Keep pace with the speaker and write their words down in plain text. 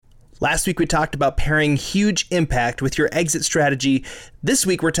Last week we talked about pairing huge impact with your exit strategy. This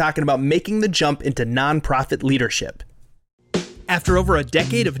week we're talking about making the jump into nonprofit leadership. After over a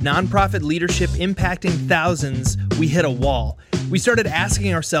decade of nonprofit leadership impacting thousands, we hit a wall. We started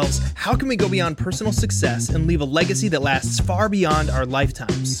asking ourselves, how can we go beyond personal success and leave a legacy that lasts far beyond our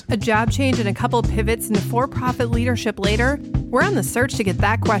lifetimes? A job change and a couple pivots into for-profit leadership later, we're on the search to get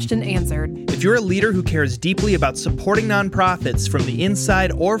that question answered. If you're a leader who cares deeply about supporting nonprofits from the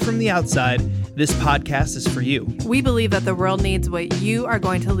inside or from the outside, this podcast is for you. We believe that the world needs what you are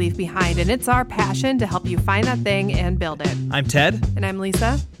going to leave behind, and it's our passion to help you find that thing and build it. I'm Ted. And I'm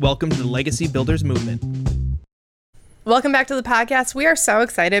Lisa. Welcome to the Legacy Builders Movement. Welcome back to the podcast. We are so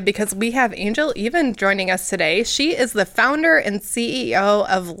excited because we have Angel Even joining us today. She is the founder and CEO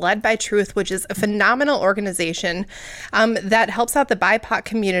of Led by Truth, which is a phenomenal organization that helps out the BIPOC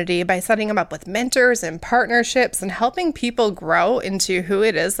community by setting them up with mentors and partnerships and helping people grow into who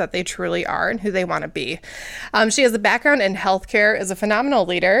it is that they truly are and who they want to be. She has a background in healthcare, is a phenomenal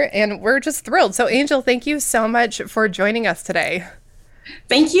leader, and we're just thrilled. So Angel, thank you so much for joining us today.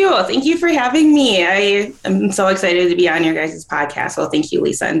 Thank you. Thank you for having me. I am so excited to be on your guys' podcast. So thank you,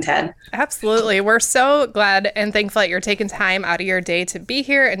 Lisa and Ted. Absolutely. We're so glad and thankful that you're taking time out of your day to be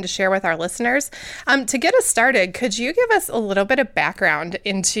here and to share with our listeners. To get us started, could you give us a little bit of background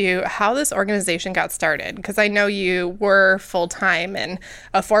into how this organization got started? Because I know you were full-time in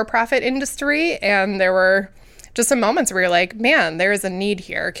a for-profit industry, and there were just some moments where you're like, man, there is a need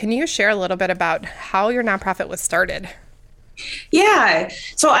here. Can you share a little bit about how your nonprofit was started? Yeah.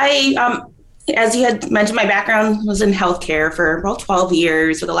 So as you had mentioned, my background was in healthcare for about 12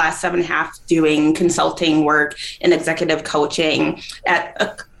 years, with the last 7.5 doing consulting work and executive coaching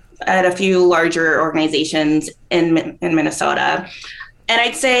at a few larger organizations in Minnesota. And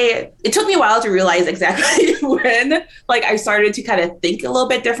I'd say it took me a while to realize exactly when, I started to kind of think a little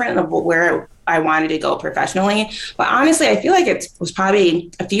bit different of where I wanted to go professionally. But honestly, I feel like it was probably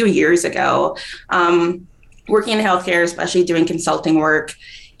a few years ago. Working in healthcare, especially doing consulting work,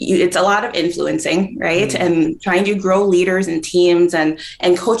 it's a lot of influencing, right? Mm-hmm. And trying to grow leaders and teams and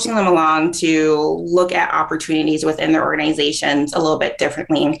coaching them along to look at opportunities within their organizations a little bit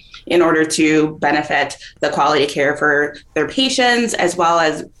differently in order to benefit the quality of care for their patients, as well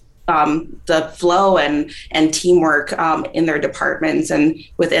as the flow and teamwork in their departments and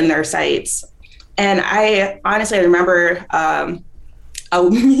within their sites. And I honestly remember a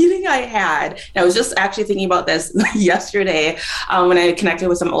meeting I had, and I was just actually thinking about this yesterday when I connected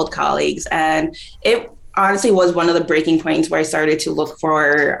with some old colleagues, and it honestly was one of the breaking points where I started to look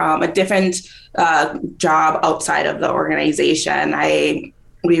for a different job outside of the organization.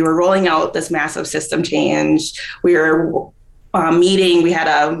 We were rolling out this massive system change. We were meeting, we had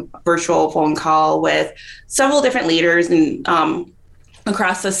a virtual phone call with several different leaders and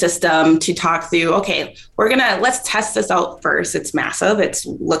across the system to talk through, okay, let's test this out first. It's massive. It's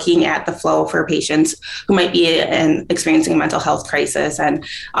looking at the flow for patients who might be experiencing a mental health crisis and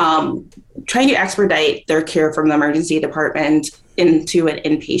trying to expedite their care from the emergency department into an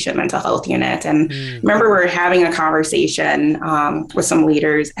inpatient mental health unit. And remember, we were having a conversation with some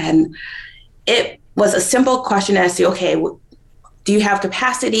leaders, and it was a simple question as to, okay, do you have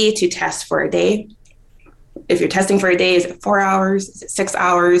capacity to test for a day? If you're testing for a day, is it 4 hours? Is it 6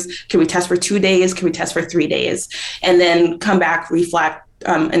 hours? Can we test for 2 days? Can we test for 3 days? And then come back, reflect,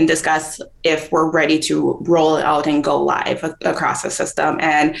 and discuss if we're ready to roll it out and go live across the system.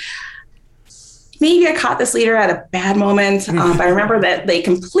 And maybe I caught this leader at a bad moment, but I remember that they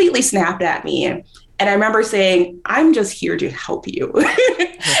completely snapped at me. And I remember saying, I'm just here to help you.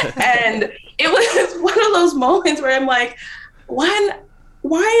 And it was one of those moments where I'm like,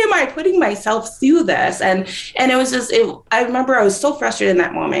 why am I putting myself through this? And it was just, I remember I was so frustrated in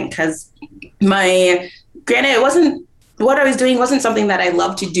that moment because what I was doing wasn't something that I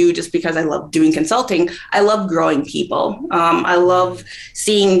love to do just because I love doing consulting. I love growing people. I love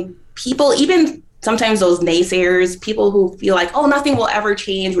seeing people, even sometimes those naysayers, people who feel like, oh, nothing will ever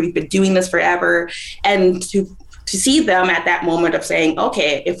change. We've been doing this forever. And to see them at that moment of saying,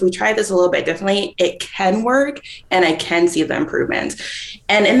 okay, if we try this a little bit differently, it can work and I can see the improvement.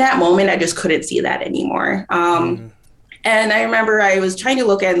 And in that moment, I just couldn't see that anymore. And I remember I was trying to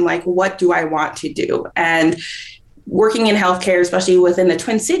look at what do I want to do? And working in healthcare, especially within the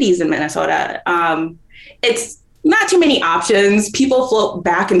Twin Cities in Minnesota, it's not too many options. People float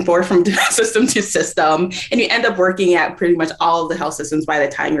back and forth from system to system, and you end up working at pretty much all of the health systems by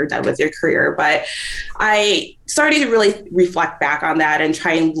the time you're done with your career. But I started to really reflect back on that and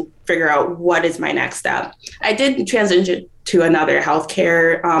try and figure out what is my next step. I did transition to another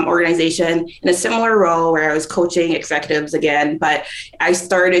healthcare organization in a similar role where I was coaching executives again, but I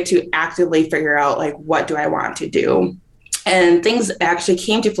started to actively figure out like, what do I want to do? And things actually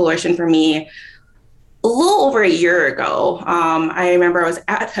came to fruition for me a little over a year ago. I remember I was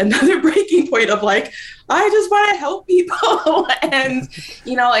at another breaking point of like, I just want to help people and,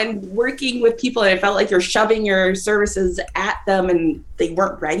 and working with people. And it felt like you're shoving your services at them and they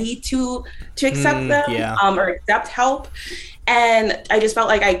weren't ready to accept them or accept help. And I just felt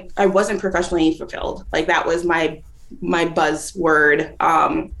like I wasn't professionally fulfilled. Like that was my buzzword,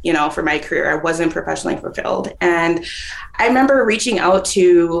 for my career. I wasn't professionally fulfilled. And I remember reaching out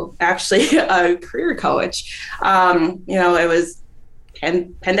to actually a career coach. It was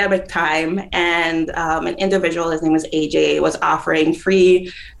pandemic time, and an individual, his name was AJ, was offering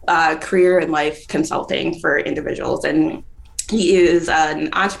free career and life consulting for individuals. And he is an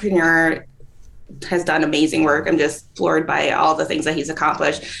entrepreneur, has done amazing work. I'm just floored by all the things that he's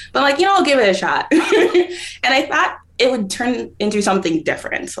accomplished. But like, I'll give it a shot. And I thought it would turn into something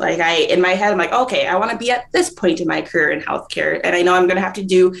different. Like in my head, I'm like, okay, I want to be at this point in my career in healthcare. And I know I'm going to have to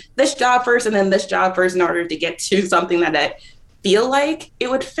do this job first and then this job first in order to get to something that I feel like it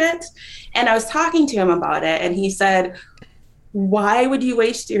would fit. And I was talking to him about it, and he said, why would you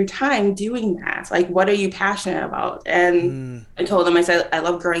waste your time doing that? Like, what are you passionate about? And I told him, I said, I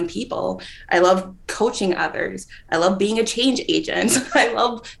love growing people. I love coaching others. I love being a change agent. I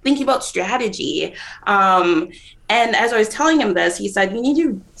love thinking about strategy. And as I was telling him this, he said, you need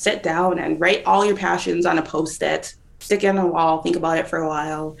to sit down and write all your passions on a Post-it, stick it on the wall, think about it for a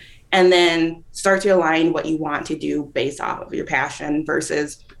while, and then start to align what you want to do based off of your passion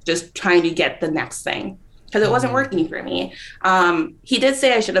versus just trying to get the next thing. Because it wasn't working for me. He did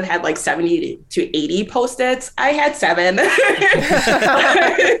say I should have had like 70 to 80 Post-its. I had 7.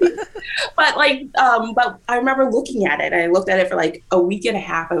 but I remember looking at it. I looked at it for like a week and a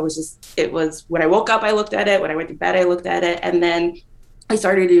half. It was when I woke up, I looked at it. When I went to bed, I looked at it. And then I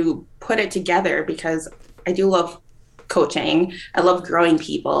started to put it together because I do love coaching. I love growing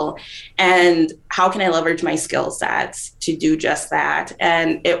people. And how can I leverage my skill sets to do just that?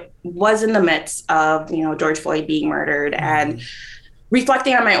 And it was in the midst of, George Floyd being murdered and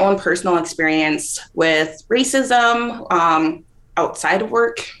reflecting on my own personal experience with racism, outside of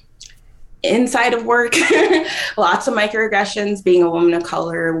work, inside of work, lots of microaggressions, being a woman of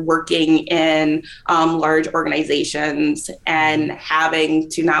color, working in large organizations and having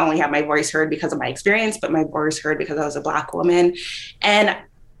to not only have my voice heard because of my experience, but my voice heard because I was a Black woman. And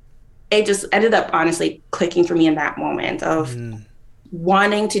it just ended up honestly clicking for me in that moment of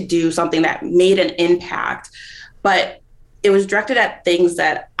wanting to do something that made an impact, but it was directed at things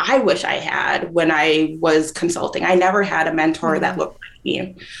that I wish I had when I was consulting. I never had a mentor that looked like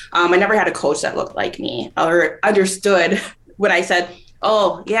me. I never had a coach that looked like me or understood when I said,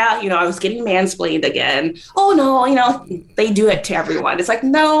 oh, yeah, I was getting mansplained again. Oh, no, they do it to everyone. It's like,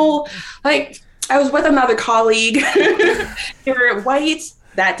 no, like I was with another colleague. They were white.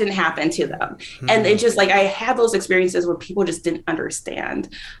 That didn't happen to them. And it just like I had those experiences where people just didn't understand.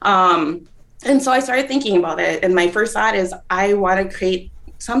 And so I started thinking about it. And my first thought is I want to create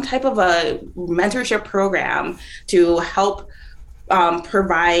some type of a mentorship program to help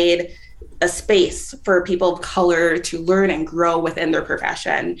provide a space for people of color to learn and grow within their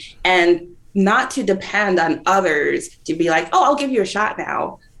profession and not to depend on others to be like, oh, I'll give you a shot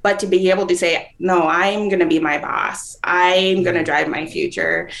now. But to be able to say, no, I'm going to be my boss. I'm going to drive my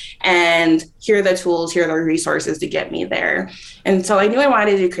future. And here are the tools, here are the resources to get me there. And so I knew I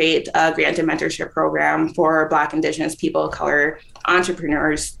wanted to create a grant and mentorship program for Black, Indigenous, people of color,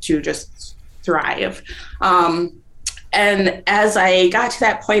 entrepreneurs to just thrive. And as I got to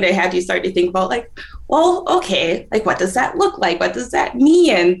that point, I had to start to think about like, well, okay, like what does that look like? What does that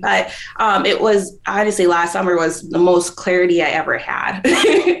mean? But it was honestly last summer was the most clarity I ever had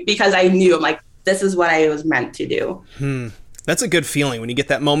because I knew I'm like, this is what I was meant to do. That's a good feeling when you get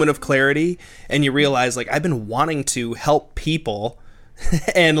that moment of clarity and you realize like I've been wanting to help people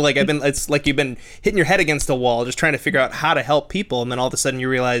and like it's like you've been hitting your head against a wall just trying to figure out how to help people. And then all of a sudden you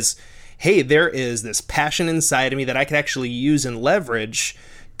realize, hey, there is this passion inside of me that I could actually use and leverage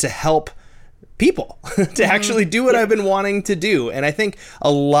to help people to actually do what I've been wanting to do. And I think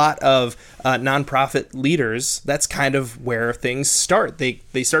a lot of nonprofit leaders, that's kind of where things start.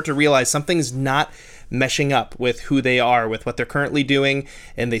 They start to realize something's not meshing up with who they are, with what they're currently doing,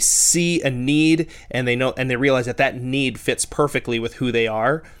 and they see a need and they know, and they realize that need fits perfectly with who they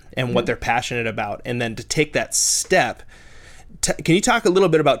are and what they're passionate about. And then to take that step, can you talk a little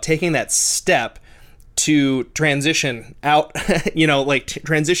bit about taking that step to transition out,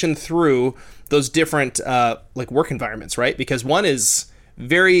 transition through those different like work environments, right? Because one is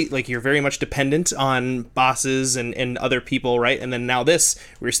very like you're very much dependent on bosses and other people, right? And then now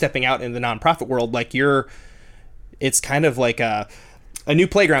we're stepping out in the nonprofit world, like it's kind of like a new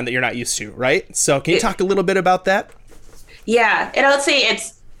playground that you're not used to, right? So can you talk a little bit about that? Yeah, and I would say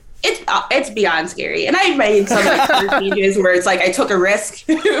it's beyond scary. And I made some like changes where it's like I took a risk,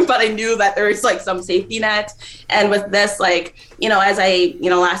 but I knew that there was like some safety net. And with this, like, as I,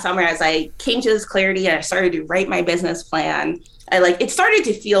 last summer, as I came to this clarity and I started to write my business plan, it started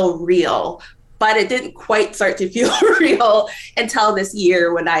to feel real, but it didn't quite start to feel real until this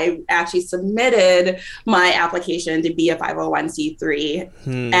year when I actually submitted my application to be a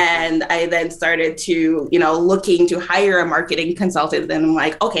 501c3. And I then started to, looking to hire a marketing consultant. And I'm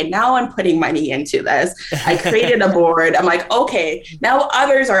like, okay, now I'm putting money into this. I created a board. I'm like, okay, now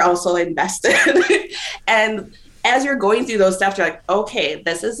others are also invested. And as you're going through those steps, you're like, okay,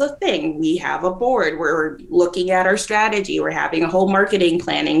 this is a thing. We have a board. We're looking at our strategy. We're having a whole marketing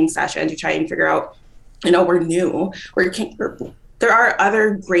planning session to try and figure out, we're new. There are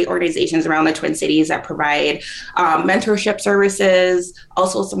other great organizations around the Twin Cities that provide mentorship services,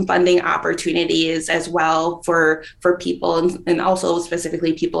 also some funding opportunities as well for people and also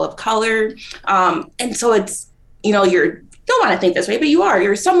specifically people of color. And so it's, you don't want to think this way, but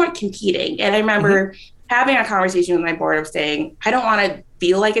you're somewhat competing. And I remember having a conversation with my board of saying, I don't want to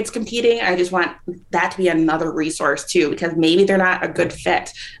feel like it's competing. I just want that to be another resource too, because maybe they're not a good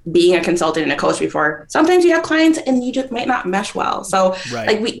fit being a consultant and a coach before. Sometimes you have clients and you just might not mesh well. So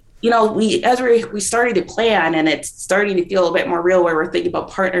like we started to plan and it's starting to feel a bit more real where we're thinking about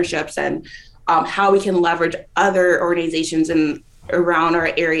partnerships and how we can leverage other organizations around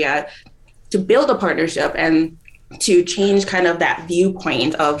our area to build a partnership and to change kind of that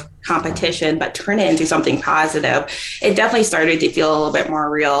viewpoint of competition, but turn it into something positive. It definitely started to feel a little bit more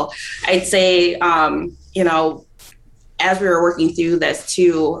real. I'd say, as we were working through this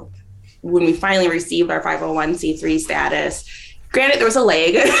too, when we finally received our 501c3 status, granted, there was a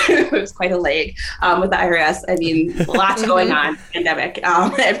lag. It was quite a lag with the IRS. I mean, lots going on, pandemic.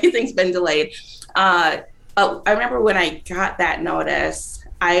 Everything's been delayed. But I remember when I got that notice,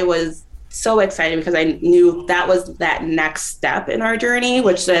 I was so excited because I knew that was that next step in our journey,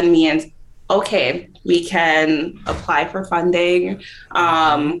 which then means, okay, we can apply for funding.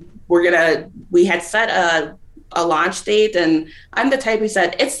 We had set a launch date, and I'm the type who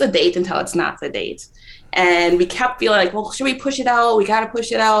said, it's the date until it's not the date. And we kept feeling like, well, should we push it out? We got to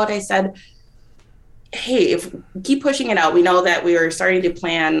push it out. I said, hey, if we keep pushing it out, we know that we were starting to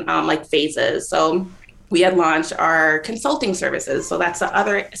plan phases. So we had launched our consulting services. So that's the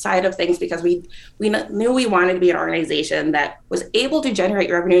other side of things, because we knew we wanted to be an organization that was able to generate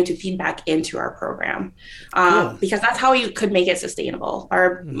revenue to feed back into our program, because that's how you could make it sustainable.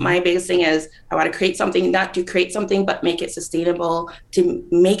 My biggest thing is I want to create something, not to create something, but make it sustainable, to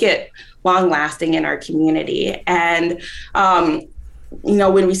make it long lasting in our community. And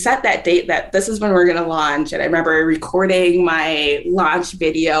when we set that date that this is when we're going to launch, and I remember recording my launch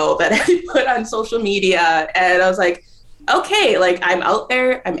video that I put on social media, and I was like, okay, I'm out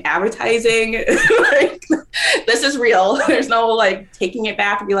there, I'm advertising, this is real. There's no taking it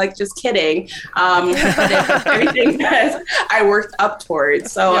back and be just kidding. But everything that I worked up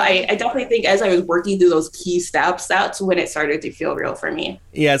towards. So I definitely think as I was working through those key steps, that's when it started to feel real for me.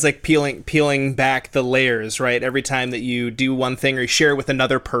 Yeah, it's like peeling back the layers, right? Every time that you do one thing or you share with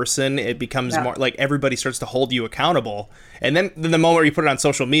another person, it becomes more like everybody starts to hold you accountable. And then the moment you put it on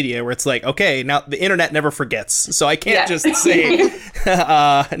social media where it's like, okay, now the internet never forgets. So I can't just say,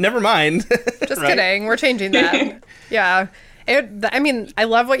 never mind. Just kidding. We're changing that. Yeah. I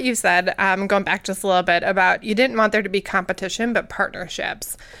love what you said, going back just a little bit about you didn't want there to be competition, but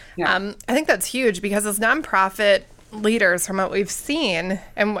partnerships. Yeah. I think that's huge because as nonprofit leaders, from what we've seen,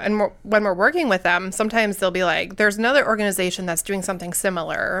 and when we're working with them, sometimes they'll be like, there's another organization that's doing something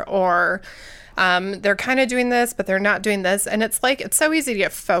similar, or they're kind of doing this, but they're not doing this. And it's so easy to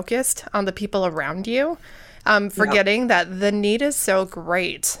get focused on the people around you, forgetting that the need is so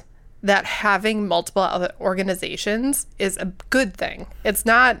great that having multiple other organizations is a good thing. It's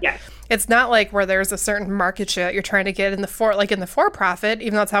not like where there's a certain market share that you're trying to get in the for-profit,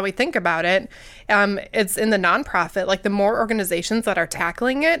 even though that's how we think about it. It's in the nonprofit, the more organizations that are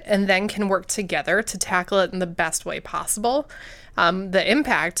tackling it and then can work together to tackle it in the best way possible, the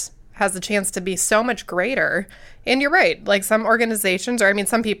impact has the chance to be so much greater. And you're right, some organizations,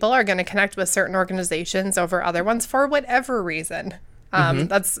 some people are going to connect with certain organizations over other ones for whatever reason.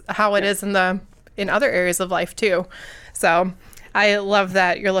 That's how it is in other areas of life too. So I love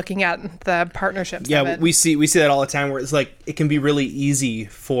that you're looking at the partnerships. Yeah, we see that all the time where it's it can be really easy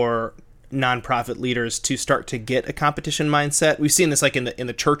for nonprofit leaders to start to get a competition mindset? We've seen this like in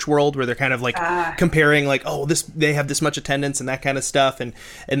the church world where they're kind of like comparing like, oh, they have this much attendance and that kind of stuff. And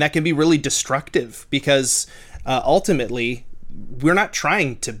that can be really destructive because ultimately we're not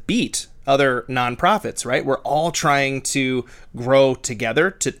trying to beat other nonprofits, right? We're all trying to grow together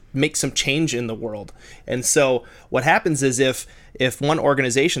to make some change in the world. And so what happens is if one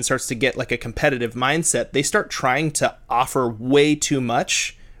organization starts to get like a competitive mindset, they start trying to offer way too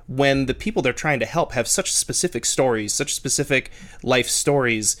much when the people they're trying to help have such specific stories, such specific life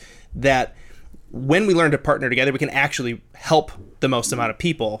stories, that when we learn to partner together, we can actually help the most amount of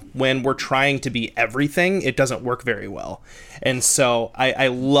people. When we're trying to be everything, it doesn't work very well. And so I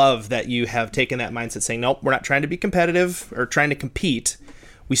love that you have taken that mindset saying, nope, we're not trying to be competitive or trying to compete.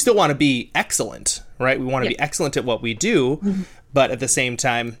 We still want to be excellent, right? We want to be excellent at what we do, but at the same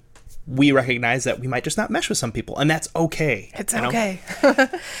time, we recognize that we might just not mesh with some people, and that's okay. It's okay.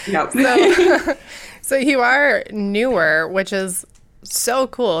 Nope. So you are newer, which is so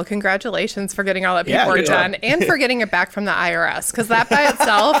cool. Congratulations for getting all that paperwork done and for getting it back from the IRS, because that by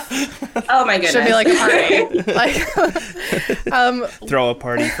itself oh my goodness, should be like a party. Throw a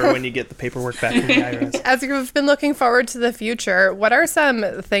party for when you get the paperwork back from the IRS. As you've been looking forward to the future, what are some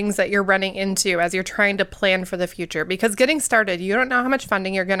things that you're running into as you're trying to plan for the future? Because getting started, you don't know how much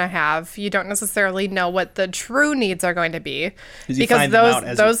funding you're going to have. You don't necessarily know what the true needs are going to be, because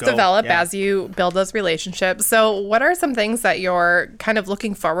those develop as you build those relationships. So what are some things that you're kind of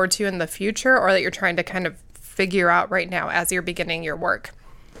looking forward to in the future, or that you're trying to kind of figure out right now as you're beginning your work?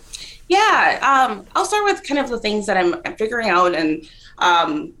 Yeah, I'll start with kind of the things that I'm figuring out and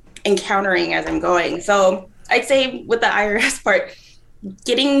encountering as I'm going. So I'd say with the IRS part,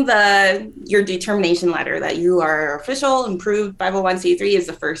 getting your determination letter that you are official, improved 501c3 is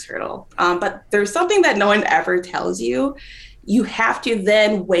the first hurdle. But there's something that no one ever tells you. You have to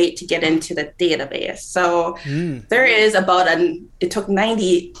then wait to get into the database. So there is it took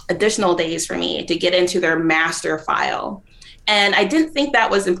 90 additional days for me to get into their master file. And I didn't think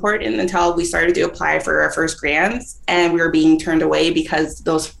that was important until we started to apply for our first grants, and we were being turned away because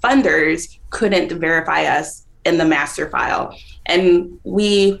those funders couldn't verify us in the master file. And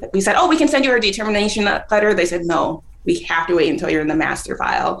we said, oh, we can send you our determination letter. They said, no, we have to wait until you're in the master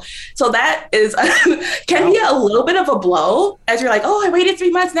file. So that is can be a little bit of a blow as you're like, oh, I waited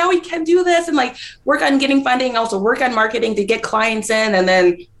 3 months. Now we can do this and like work on getting funding, also work on marketing to get clients in, and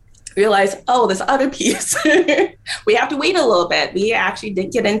then realize, oh, this other piece, we have to wait a little bit. We actually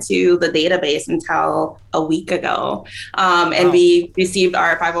didn't get into the database until a week ago. And we received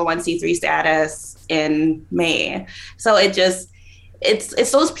our 501c3 status in May. So it's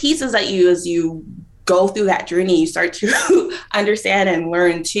those pieces that as you go through that journey, you start to understand and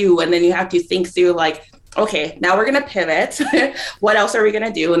learn too. And then you have to think through like, okay, now we're going to pivot. What else are we going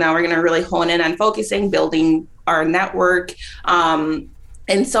to do? Now we're going to really hone in on focusing, building our network.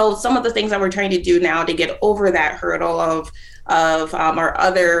 And so some of the things that we're trying to do now to get over that hurdle of our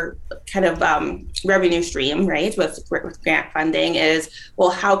other kind of revenue stream, right, with grant funding is, well,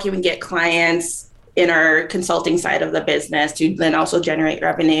 how can we get clients in our consulting side of the business to then also generate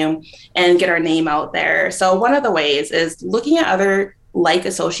revenue and get our name out there? So one of the ways is looking at other like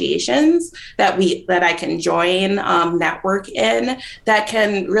associations that I can join, network in, that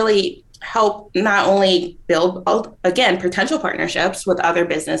can really help not only build, again, potential partnerships with other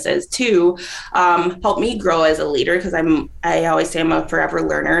businesses to help me grow as a leader, because I always say I'm a forever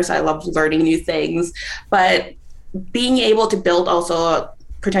learner, so I love learning new things, but being able to build also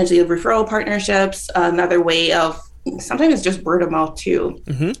potentially referral partnerships, another way of sometimes it's just word of mouth too.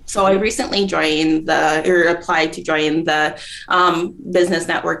 Mm-hmm. So I recently applied to join the Business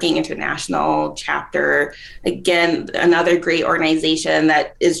Networking International chapter. Again, another great organization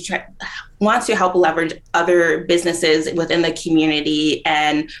that wants to help leverage other businesses within the community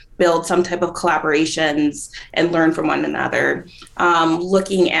and build some type of collaborations and learn from one another.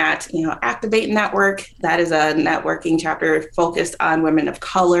 Looking at, Activate Network, that is a networking chapter focused on women of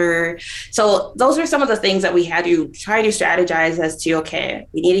color. So those are some of the things that we had to try to strategize as to, okay,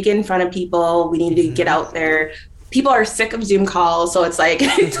 we need to get in front of people, we need to get out there. People are sick of Zoom calls, so it's like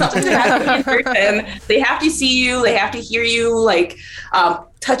something that has to be in person. They have to see you, they have to hear you, like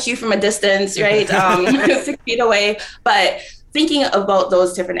touch you from a distance, right? 6 feet away. But thinking about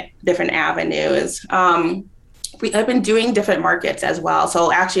those different avenues. I've been doing different markets as well.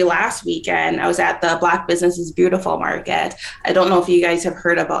 So actually last weekend, I was at the Black Business is Beautiful market. I don't know if you guys have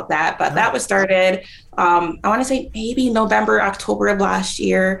heard about that, but that was started, I want to say maybe November, October of last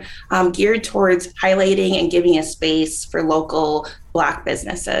year, geared towards highlighting and giving a space for local Black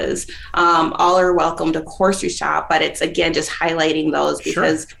businesses. All are welcome to, of course, to shop, but it's, again, just highlighting those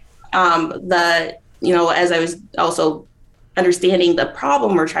because As I was also understanding the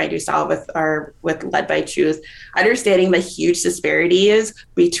problem we're trying to solve with Led by Truth, understanding the huge disparities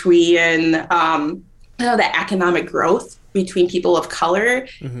between the economic growth between people of color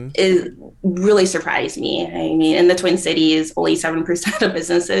is really surprised me. I mean, in the Twin Cities, only 7% of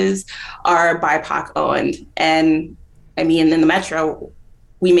businesses are BIPOC owned. And I mean, in the metro,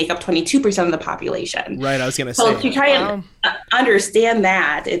 we make up 22% of the population. Right, I was going to say. So to try and understand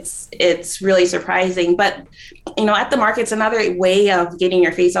that, it's really surprising. But, at the market, it's another way of getting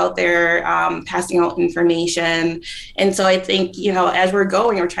your face out there, passing out information. And so I think, as we're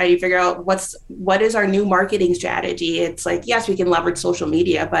going, we're trying to figure out what is our new marketing strategy. It's like, yes, we can leverage social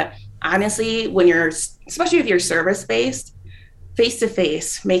media, but honestly, especially if you're service-based,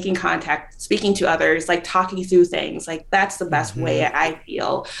 face-to-face, making contact, speaking to others, like talking through things, like that's the best way I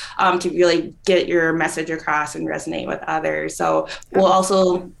feel to really get your message across and resonate with others. So we'll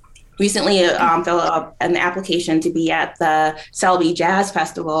also recently fill out an application to be at the Selby Jazz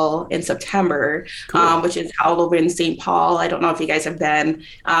Festival in September, which is held over in St. Paul. I don't know if you guys have been.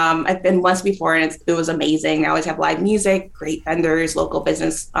 I've been once before, and it was amazing. They always have live music, great vendors, local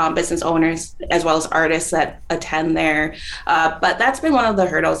business owners, as well as artists that attend there. But that's been one of the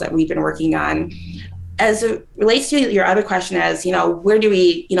hurdles that we've been working on. As it relates to your other question as, where do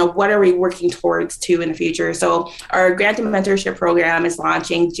we, what are we working towards in the future? So our grant and mentorship program is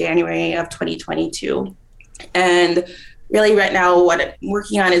launching January of 2022. And really right now, what I'm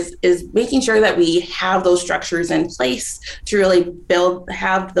working on is making sure that we have those structures in place to really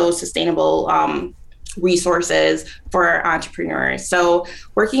have those sustainable resources for our entrepreneurs. So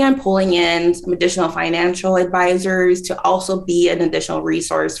working on pulling in some additional financial advisors to also be an additional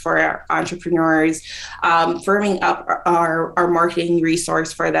resource for our entrepreneurs, firming up our marketing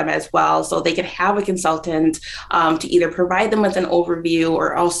resource for them as well, so they can have a consultant to either provide them with an overview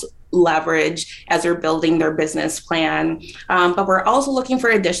or also leverage as they're building their business plan. But we're also looking for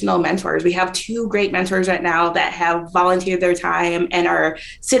additional mentors. We have 2 great mentors right now that have volunteered their time and are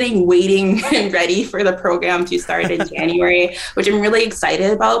sitting, waiting and ready for the program to start in January, which I'm really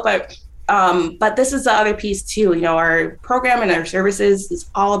excited about. But this is the other piece too. Our program and our services is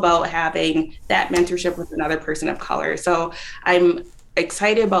all about having that mentorship with another person of color. So I'm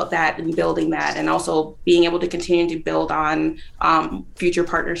excited about that and building that, and also being able to continue to build on future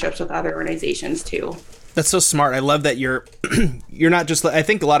partnerships with other organizations too. That's so smart. I love that you're not just, I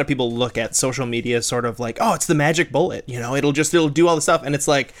think a lot of people look at social media sort of like, oh, it's the magic bullet, it'll do all the stuff. And it's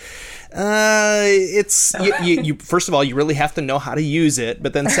like, you first of all, you really have to know how to use it.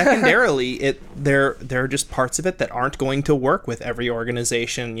 But then secondarily, there are just parts of it that aren't going to work with every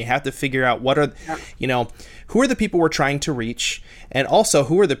organization. You have to figure out who are the people we're trying to reach, and also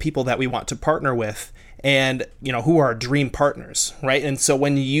who are the people that we want to partner with, and, who are our dream partners, right? And so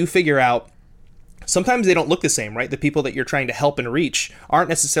when you figure out, sometimes they don't look the same, right? The people that you're trying to help and reach aren't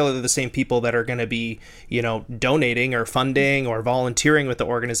necessarily the same people that are going to be, donating or funding or volunteering with the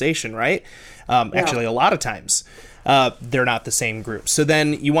organization, right? Actually, a lot of times they're not the same group. So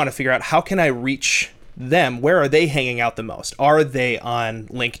then you want to figure out, how can I reach them? Where are they hanging out the most? Are they on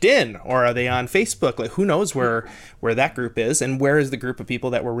LinkedIn or are they on Facebook? Like, who knows where that group is, and where is the group of people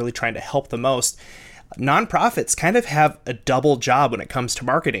that we're really trying to help the most? Nonprofits kind of have a double job when it comes to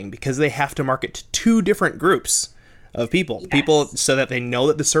marketing, because they have to market to 2 different groups of people, so that they know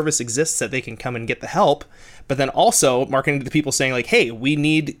that the service exists, that they can come and get the help, but then also marketing to the people saying like, hey, we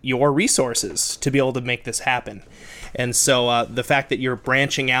need your resources to be able to make this happen. And so the fact that you're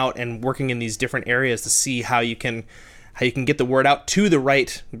branching out and working in these different areas to see how you can get the word out to the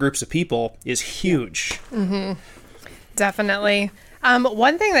right groups of people is huge. Mm-hmm. Definitely.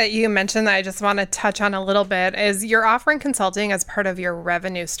 One thing that you mentioned that I just want to touch on a little bit is you're offering consulting as part of your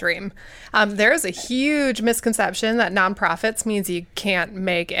revenue stream. There is a huge misconception that nonprofits means you can't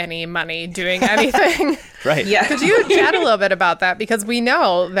make any money doing anything. Right. Yeah. Could you chat a little bit about that? Because we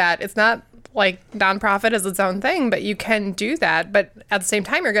know that it's not like nonprofit is its own thing, but you can do that. But at the same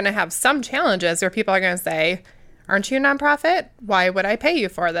time, you're going to have some challenges where people are going to say, aren't you a nonprofit? Why would I pay you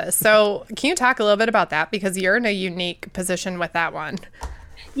for this? So can you talk a little bit about that? Because you're in a unique position with that one.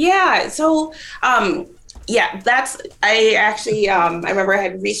 Yeah. So, I remember I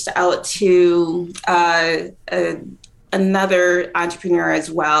had reached out to another entrepreneur as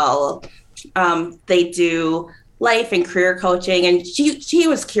well. They do life and career coaching, and she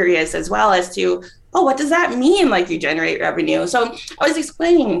was curious as well as to, oh, what does that mean? Like, you generate revenue. So I was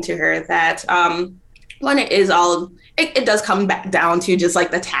explaining to her that, one, it does come back down to just like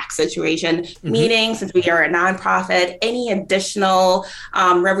the tax situation, meaning since we are a nonprofit, any additional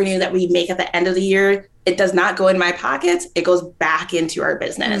revenue that we make at the end of the year it does not go in my pockets. It goes back into our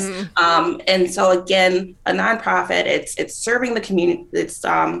business. And so again, a nonprofit, it's serving the community. It's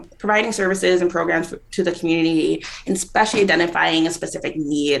providing services and programs to the community, and especially identifying a specific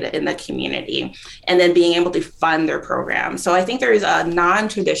need in the community, and then being able to fund their program. So I think there is a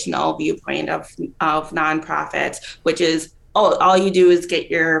non-traditional viewpoint of nonprofits, which is, all you do is get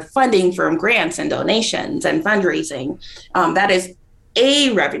your funding from grants and donations and fundraising. That is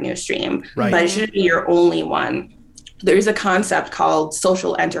a revenue stream, right, but it shouldn't be your only one. There's a concept called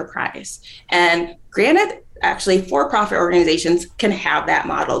social enterprise. And granted, actually, for-profit organizations can have that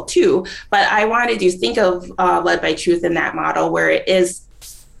model too. But I wanted to think of Led by Truth in that model, where it is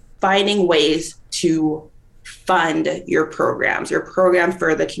finding ways to fund your program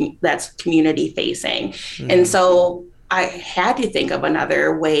for that's community facing. And so I had to think of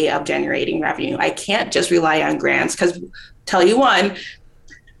another way of generating revenue. I can't just rely on grants, because tell you one,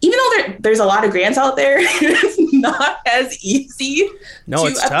 even though there's a lot of grants out there, it's not as easy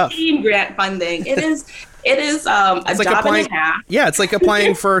to obtain grant funding. It is a like job and a half. Yeah, it's like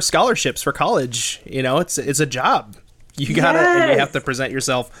applying for scholarships for college. It's a job. You gotta, and you have to present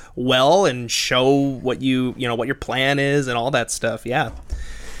yourself well and show what what your plan is and all that stuff. Yeah,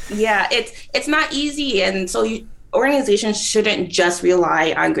 it's not easy, and so organizations shouldn't just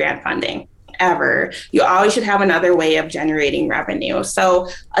rely on grant funding. Ever. You always should have another way of generating revenue. So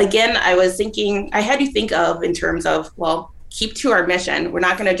again, I had to think of in terms of, well, keep to our mission. We're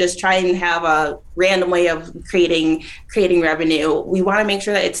not going to just try and have a random way of creating revenue. We want to make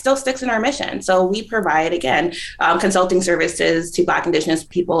sure that it still sticks in our mission. So we provide, again, consulting services to Black, Indigenous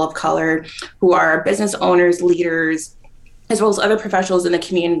people of color who are business owners, leaders, as well as other professionals in the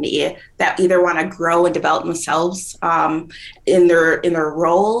community that either want to grow and develop themselves in their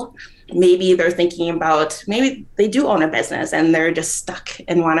role. Maybe they're thinking about, maybe they do own a business and they're just stuck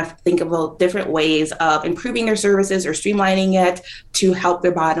and want to think of different ways of improving their services or streamlining it to help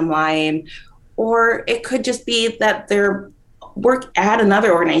their bottom line. Or it could just be that they're work at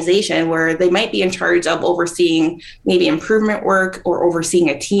another organization where they might be in charge of overseeing maybe improvement work or overseeing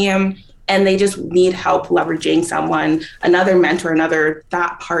a team, and they just need help leveraging someone, another mentor, another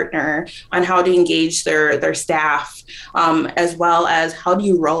thought partner on how to engage their staff, as well as how do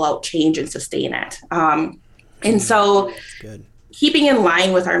you roll out change and sustain it. And so keeping in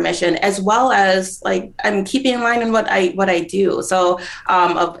line with our mission, as well as I'm keeping in line in what I do. So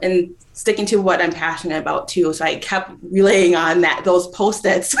and sticking to what I'm passionate about too. So I kept relaying on those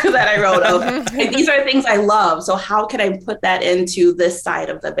Post-its that I wrote of, these are things I love. So how can I put that into this side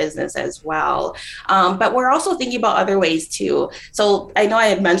of the business as well? But we're also thinking about other ways too. So I know I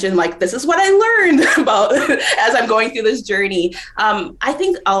had mentioned this is what I learned about as I'm going through this journey. I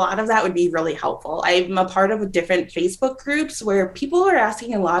think a lot of that would be really helpful. I'm a part of different Facebook groups where people are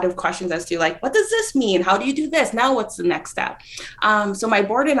asking a lot of questions as to what does this mean? How do you do this? Now what's the next step? So my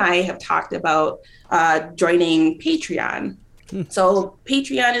board and I have talked about joining Patreon. So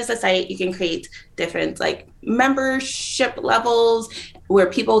Patreon is a site you can create different membership levels where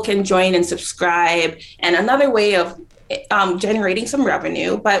people can join and subscribe, and another way of generating some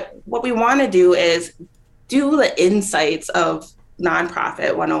revenue. But what we want to do is do the insights of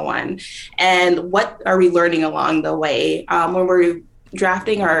Nonprofit 101 and what are we learning along the way when we're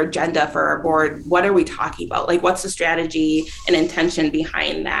drafting our agenda for our board. What are we talking about? What's the strategy and intention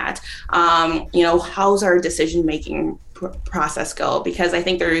behind that? How's our decision-making process go? Because I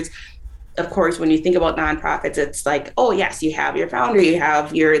think there's, of course, when you think about nonprofits, it's oh yes, you have your founder, you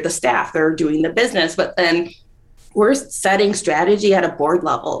have the staff, they're doing the business, but then we're setting strategy at a board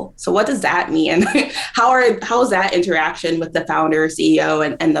level. So what does that mean? How is that interaction with the founder,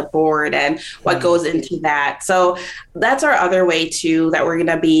 CEO, and the board, and what goes into that? So that's our other way too, that we're going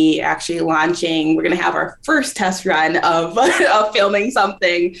to be actually launching. We're going to have our first test run of filming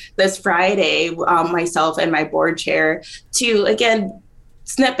something this Friday, myself and my board chair, to, again,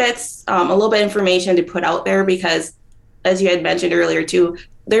 snippets, a little bit of information to put out there, because as you had mentioned earlier too,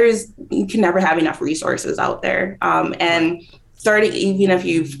 you can never have enough resources out there. And starting, even if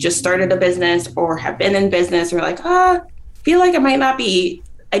you've just started a business or have been in business, or feel like it might not be,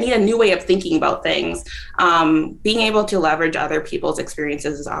 I need a new way of thinking about things. Being able to leverage other people's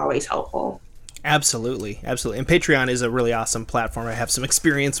experiences is always helpful. Absolutely. And Patreon is a really awesome platform. I have some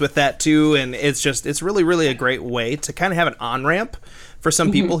experience with that too. And it's really, really a great way to kind of have an on-ramp for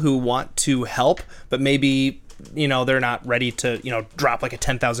some people who want to help, but maybe they're not ready to, drop a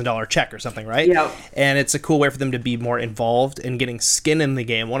 $10,000 check or something, right? Yeah. And it's a cool way for them to be more involved in getting skin in the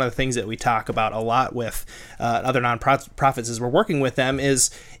game. One of the things that we talk about a lot with other nonprofits as we're working with them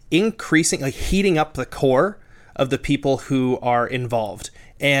is increasing, heating up the core of the people who are involved.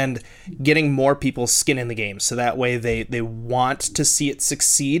 and getting more people's skin in the game. So that way they want to see it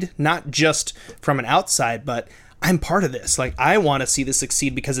succeed, not just from an outside, but I'm part of this. Like, I want to see this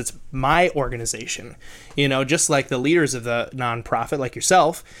succeed because it's my organization. You know, just like the leaders of the nonprofit, like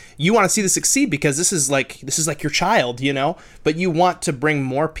yourself, you want to see this succeed because this is like your child, you know, but you want to bring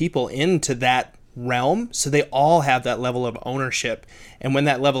more people into that realm so they all have that level of ownership. And when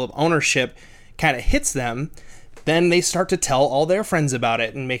that level of ownership kind of hits them, then they start to tell all their friends about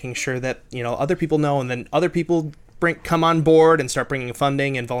it and making sure that, you know, other people know, and then other people come on board and start bringing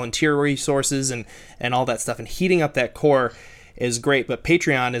funding and volunteer resources and all that stuff. And heating up that core is great. But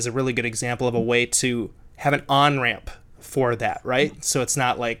Patreon is a really good example of a way to have an on-ramp for that, right? So it's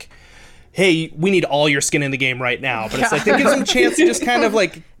not like, hey, we need all your skin in the game right now. But it's like, it gives them a chance to just kind of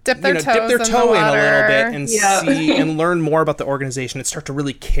like dip their toe in a little bit and see and learn more about the organization and start to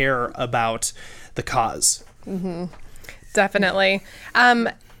really care about the cause. Mm-hmm. Definitely.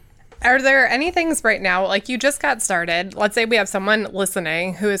 Are there any things right now, like you just got started, let's say we have someone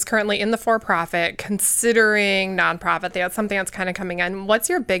listening who is currently in the for-profit, considering nonprofit, they have something that's kind of coming in. What's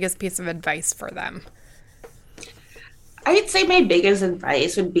your biggest piece of advice for them? I'd say my biggest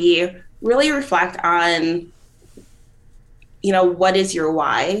advice would be really reflect on, you know, what is your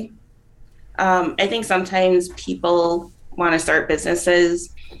why? I think sometimes people want to start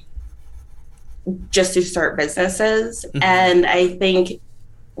businesses just to start businesses. Mm-hmm. And I think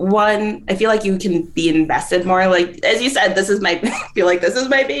I feel like you can be invested more. Like, as you said, I feel like this is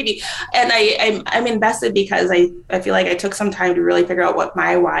my baby. And I'm invested because I feel like I took some time to really figure out what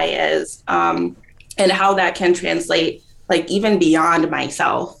my why is, and how that can translate, like, even beyond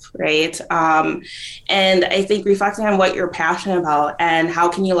myself, right? And I think reflecting on what you're passionate about and how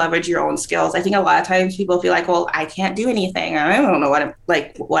can you leverage your own skills. I think a lot of times people feel like, well, I can't do anything. I don't know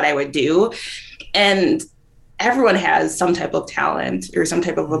what I would do. And everyone has some type of talent or some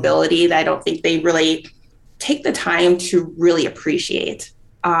type of ability that I don't think they really take the time to really appreciate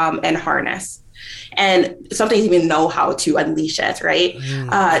and harness, and sometimes even know how to unleash it, right?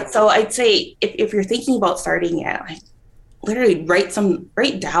 So I'd say if you're thinking about starting it, like, literally write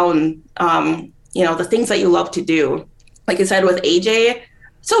down, you know, the things that you love to do. Like I said, with AJ,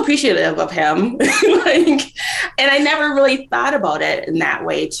 so appreciative of him. And I never really thought about it in that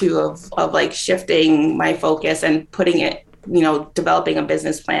way too, of like shifting my focus and putting it, you know, developing a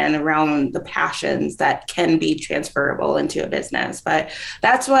business plan around the passions that can be transferable into a business. But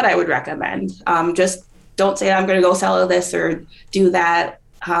that's what I would recommend. Just don't say, I'm going to go sell this or do that.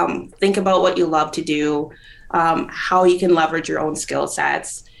 Think about what you love to do, how you can leverage your own skill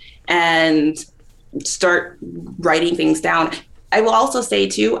sets, and start writing things down. I will also say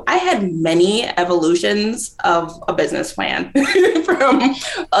too, I had many evolutions of a business plan from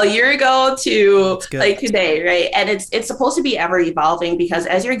a year ago to like today, right? And it's supposed to be ever evolving, because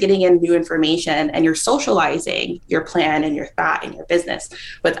as you're getting in new information and you're socializing your plan and your thought and your business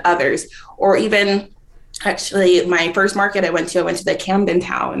with others, or even actually my first market I went to the Camden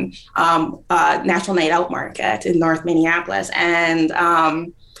Town National Night Out Market in North Minneapolis.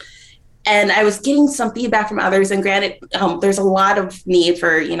 And I was getting some feedback from others, and granted, there's a lot of need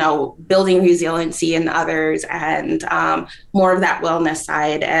for, you know, building resiliency in others and more of that wellness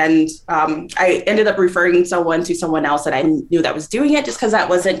side. And I ended up referring someone to someone else that I knew that was doing it, just because that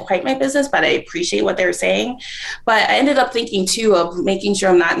wasn't quite my business, but I appreciate what they were saying. But I ended up thinking too of making sure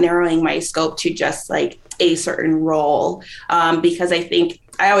I'm not narrowing my scope to just like a certain role, because I think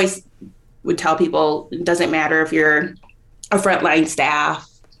I always would tell people it doesn't matter if you're a frontline staff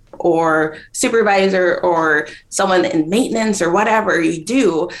or supervisor or someone in maintenance or whatever you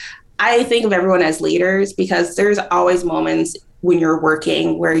do. I think of everyone as leaders, because there's always moments when you're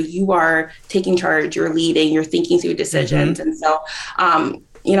working where you are taking charge, you're leading, you're thinking through decisions. Mm-hmm. And so,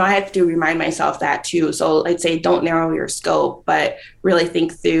 you know, I have to remind myself that too. So I'd say don't narrow your scope, but really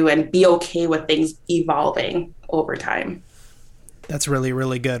think through and be okay with things evolving over time. That's really,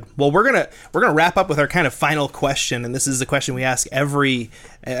 really good. Well, we're gonna wrap up with our kind of final question, and this is the question we ask every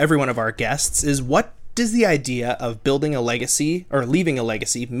one of our guests: is what does the idea of building a legacy or leaving a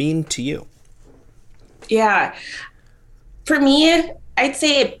legacy mean to you? Yeah, for me, I'd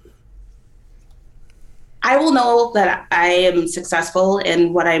say I will know that I am successful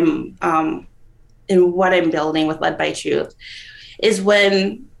in what I'm building with Led by Truth is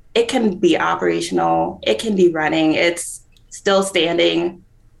when it can be operational, it can be running, it's still standing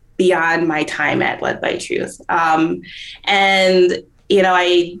beyond my time at Led by Truth. And, you know,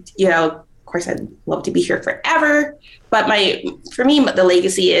 of course I'd love to be here forever, but for me, the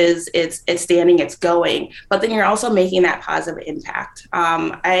legacy is it's standing, it's going, but then you're also making that positive impact.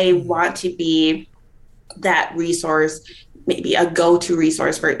 I want to be that resource maybe a go-to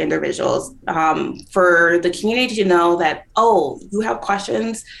resource for individuals, for the community to know that, oh, you have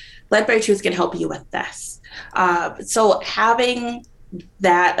questions, Led by Truth can help you with this. So having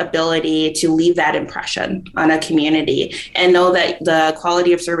that ability to leave that impression on a community and know that the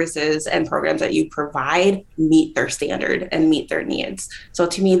quality of services and programs that you provide meet their standard and meet their needs. So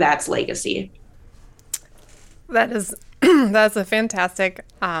to me, that's legacy. That's a fantastic,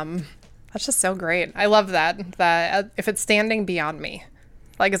 that's just so great. I love that if it's standing beyond me,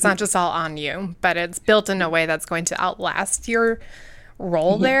 like it's not just all on you, but it's built in a way that's going to outlast your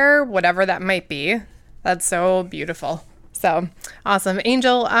role there, whatever that might be. That's so beautiful. So awesome.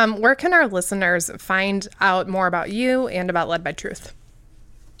 Angel, where can our listeners find out more about you and about Led by Truth?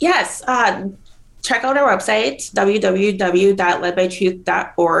 Yes. Check out our website,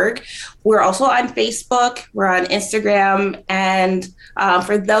 www.ledbytruth.org. We're also on Facebook. We're on Instagram. And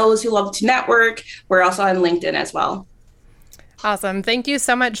for those who love to network, we're also on LinkedIn as well. Awesome. Thank you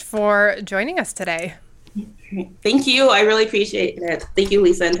so much for joining us today. Thank you. I really appreciate it. Thank you,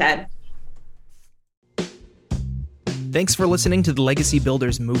 Lisa and Ted. Thanks for listening to the Legacy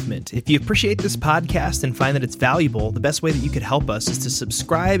Builders Movement. If you appreciate this podcast and find that it's valuable, the best way that you could help us is to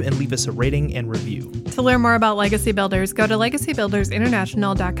subscribe and leave us a rating and review. To learn more about Legacy Builders, go to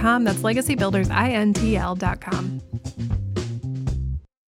legacybuildersinternational.com. That's legacybuildersintl.com.